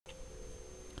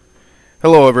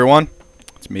Hello everyone,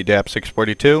 it's me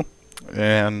Dap642,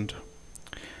 and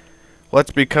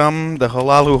let's become the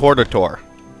Hlaalu Hortator.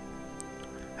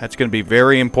 That's going to be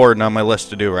very important on my list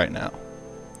to do right now.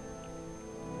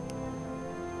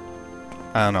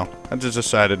 I don't know, I just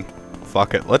decided,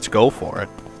 fuck it, let's go for it.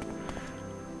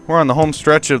 We're on the home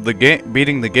stretch of the game,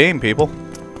 beating the game, people.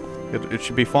 It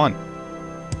should be fun.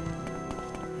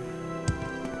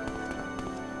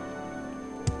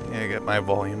 Yeah, I got my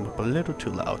volume up a little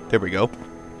too loud. There we go.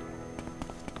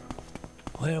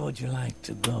 Where would you like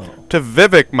to go? To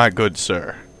Vivek, my good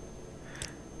sir.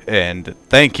 And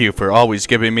thank you for always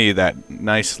giving me that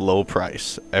nice low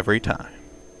price every time.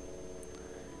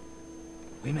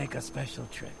 We make a special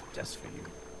trip just for you.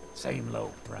 Same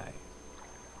low price.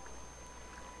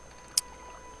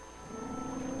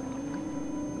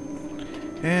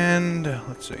 And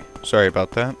let's see. Sorry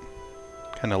about that.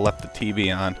 Kind of left the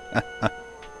TV on.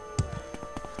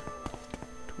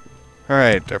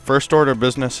 Alright, our first order of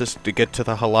business is to get to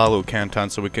the Hlaalu Canton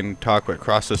so we can talk with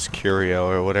Crossus Curio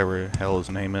or whatever the hell his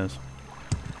name is.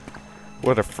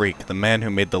 What a freak. The man who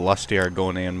made the lusty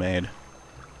Argonian maid.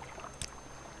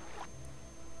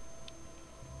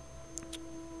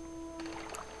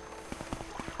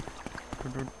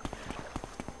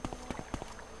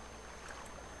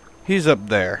 He's up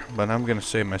there, but I'm gonna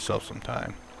save myself some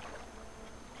time.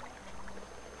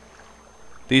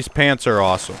 These pants are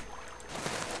awesome.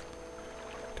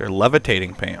 They're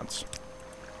levitating pants.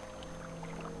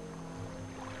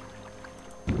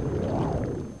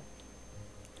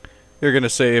 You're gonna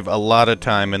save a lot of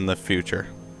time in the future,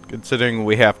 considering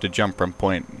we have to jump from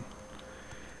point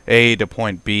A to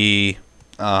point B,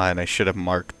 and I should have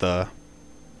marked the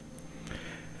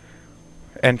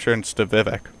entrance to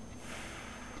Vivek.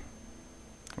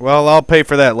 Well, I'll pay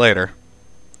for that later.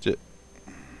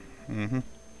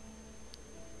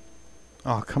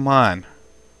 Oh, come on.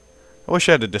 I wish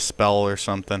I had a dispel or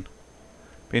something.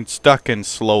 Being stuck in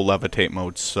slow levitate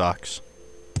mode sucks.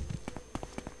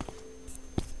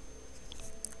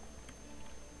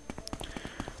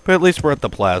 But at least we're at the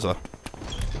plaza.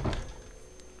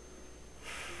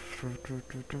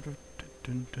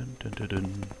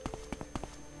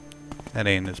 That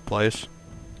ain't his place.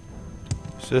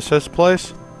 Is this his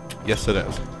place? Yes, it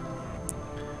is.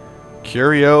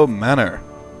 Curio Manor.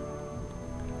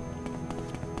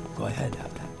 Go ahead,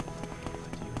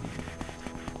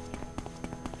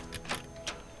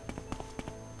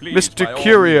 Mr.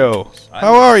 Curio,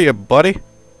 how are you, buddy?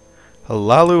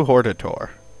 Hlaalu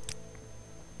Hortator.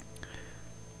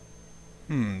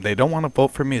 They don't want to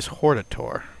vote for me as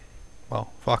Hortator.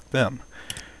 Well, fuck them.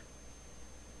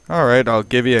 Alright, I'll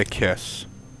give you a kiss.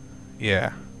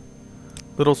 Yeah.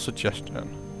 Little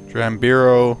suggestion.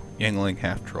 Drambiro, Yingling,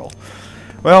 Half-Troll.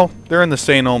 Well, they're in the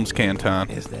St. Ohms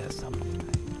Canton. Is there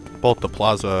something? Both the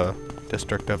plaza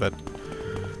district of it.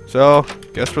 So,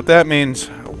 guess what that means?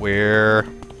 We're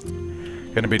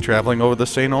gonna be traveling over the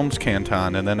St. Ohms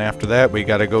Canton, and then after that we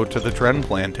gotta go to the Dren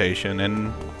Plantation,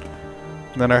 and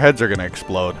then our heads are gonna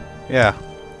explode. Yeah.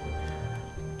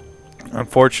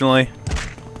 Unfortunately,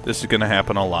 this is gonna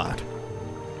happen a lot.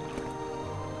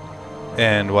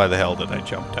 And why the hell did I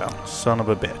jump down? Son of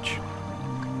a bitch.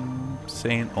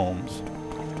 St. Ohms.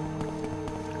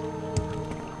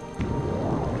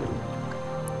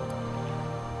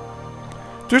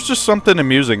 There's just something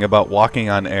amusing about walking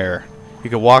on air. You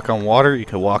can walk on water, you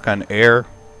can walk on air.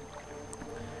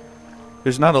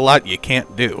 There's not a lot you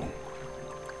can't do.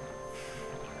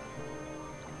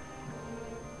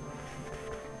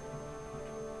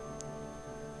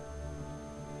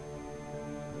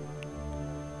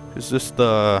 Is this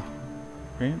the...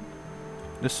 right?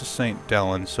 This is St.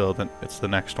 Dellen, so then it's the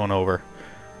next one over.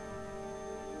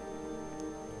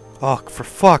 Oh, for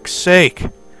fuck's sake!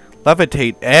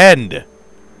 Levitate end!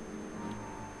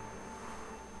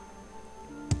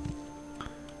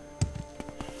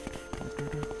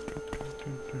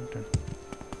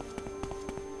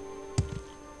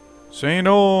 St.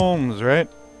 Ohms, right?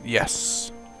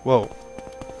 Yes. Whoa.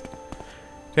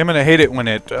 Damn it, I hate it when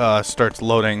it starts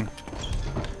loading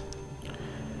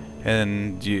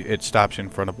and it stops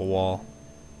in front of a wall.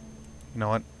 You know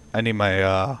what? I need my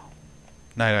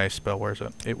Night Eye spell. Where's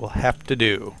it? It will have to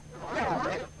do.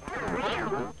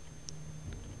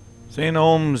 St.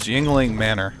 Ohms Yingling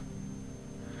Manor.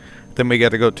 Then we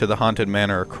gotta go to the Haunted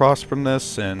Manor across from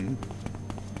this and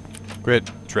get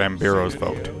Drambiro's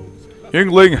vote.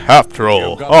 Yingling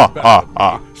Half-Troll. Ha ha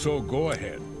ha. So go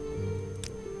ahead.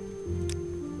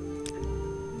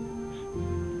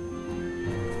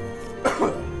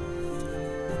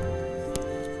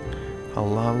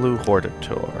 Hlaalu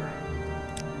Hortator.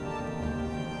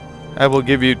 I will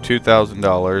give you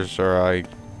 $2,000 or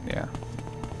yeah.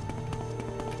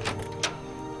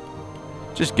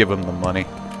 Just give him the money.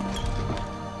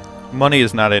 Money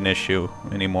is not an issue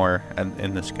anymore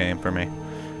in this game for me.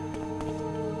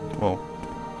 Whoa.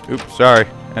 Oops, sorry.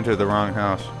 Entered the wrong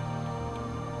house.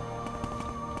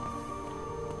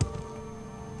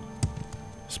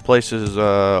 This place is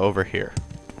over here.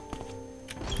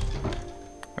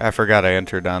 I forgot I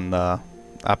entered on the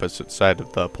opposite side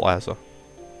of the plaza.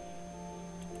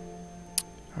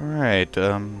 Alright,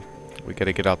 we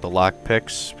gotta get out the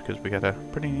lockpicks because we got a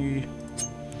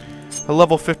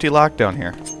level 50 lockdown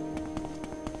here.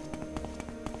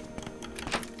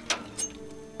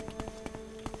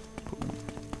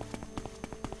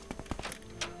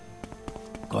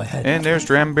 Go ahead. And there's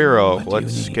Drambiro.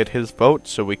 Let's get his vote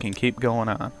so we can keep going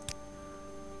on.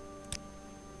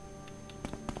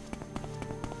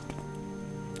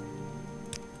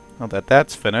 Now that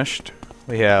that's finished,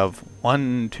 we have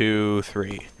 1, 2,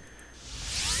 3.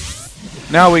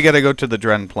 Now we gotta go to the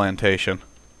Dren Plantation,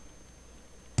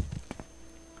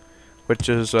 which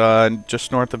is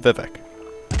just north of Vivek.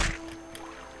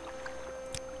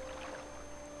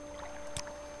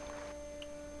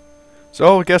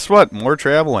 So guess what? More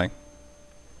traveling.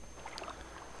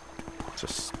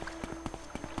 Just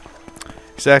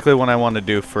exactly what I want to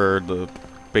do for the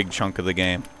big chunk of the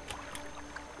game.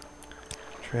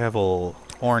 Travel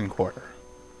Horn Quarter.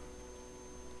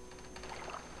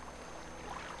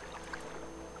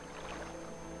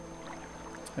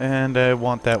 And I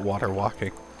want that water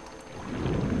walking.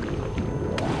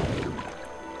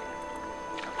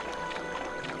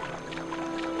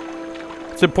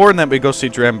 It's important that we go see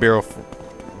Drambiro,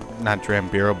 not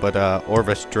Drambiro, but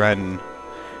Orvis Dren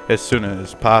as soon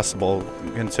as possible,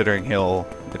 considering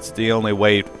it's the only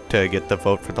way to get the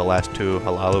vote for the last 2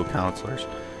 Hlaalu counselors.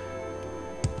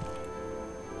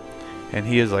 And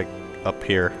he is like up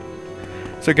here.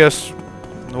 So guess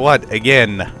what?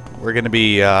 Again, we're gonna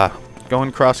be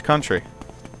going cross country.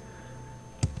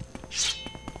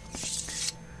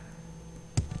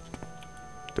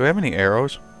 Do we have any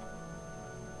arrows?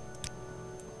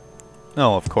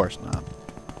 No, of course not.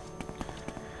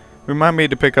 Remind me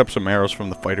to pick up some arrows from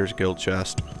the Fighters Guild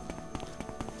chest.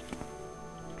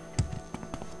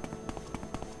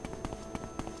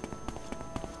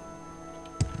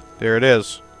 There it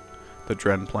is. The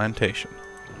Dren Plantation.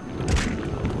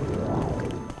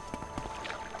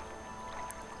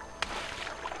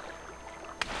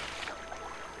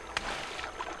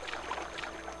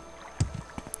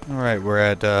 Alright, we're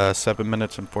at 7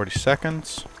 minutes and 40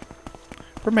 seconds.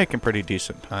 We're making pretty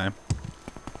decent time.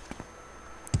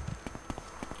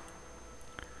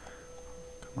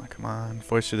 Come on, come on.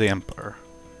 Voice of the Empire.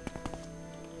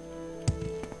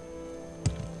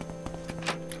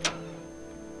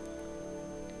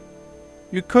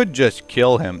 You could just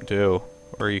kill him, too.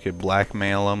 Or you could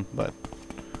blackmail him, but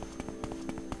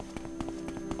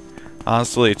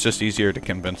honestly, it's just easier to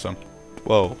convince him.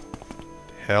 Whoa.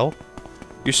 Hell?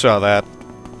 You saw that.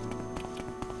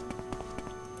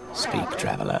 Speak,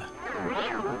 traveler.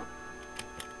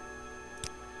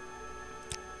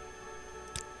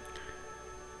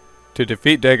 To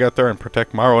defeat Dagathor and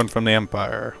protect Morrowind from the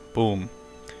Empire. Boom.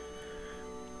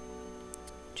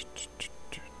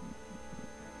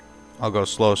 I'll go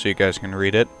slow so you guys can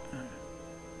read it.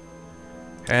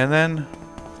 And then,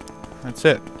 that's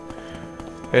it.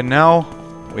 And now,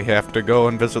 we have to go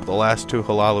and visit the last 2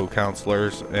 Hlaalu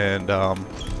counselors, and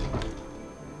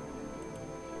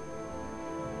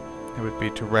it would be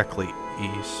directly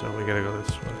east, so we gotta go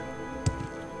this way.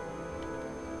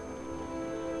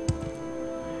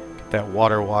 Get that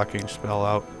water walking spell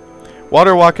out.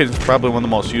 Water walking is probably one of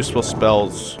the most useful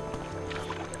spells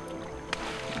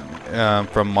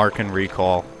from Mark and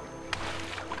Recall,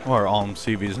 or Alm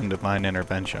CVs and Divine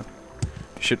Intervention.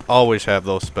 You should always have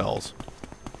those spells.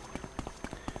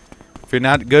 If you're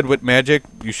not good with magic,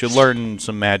 you should learn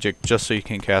some magic just so you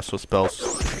can cast those spells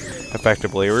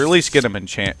effectively, or at least get them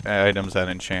items that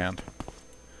enchant.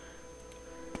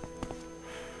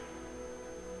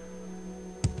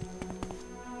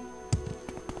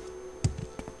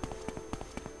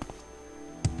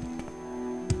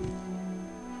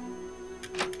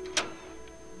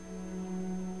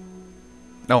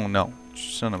 Oh no,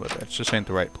 son of a bitch, this ain't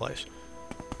the right place.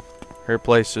 Her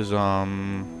place is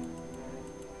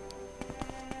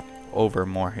over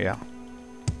more, yeah.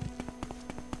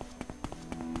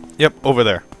 Yep, over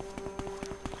there.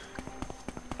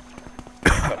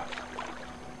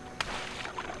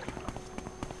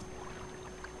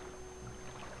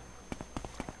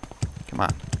 Come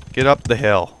on, get up the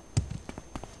hill.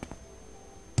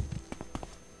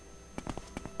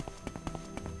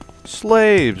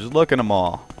 Slaves, look at them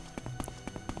all.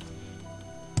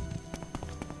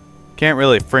 Can't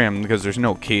really free them because there's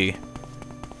no key.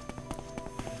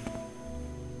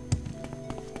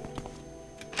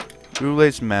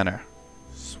 Goulet's Manor.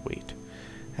 Sweet.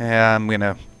 Yeah, I'm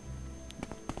gonna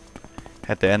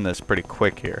have to end this pretty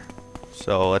quick here.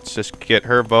 So let's just get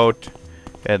her vote,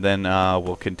 and then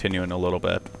we'll continue in a little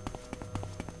bit.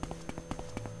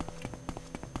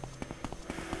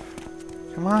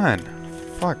 Come on.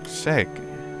 Fuck's sake.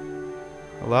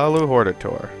 Hlaalu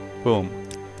Hortator. Boom.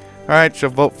 Alright, so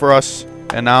vote for us,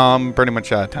 and now I'm pretty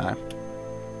much out of time.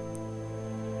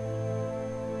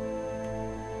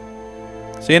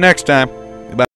 See you next time.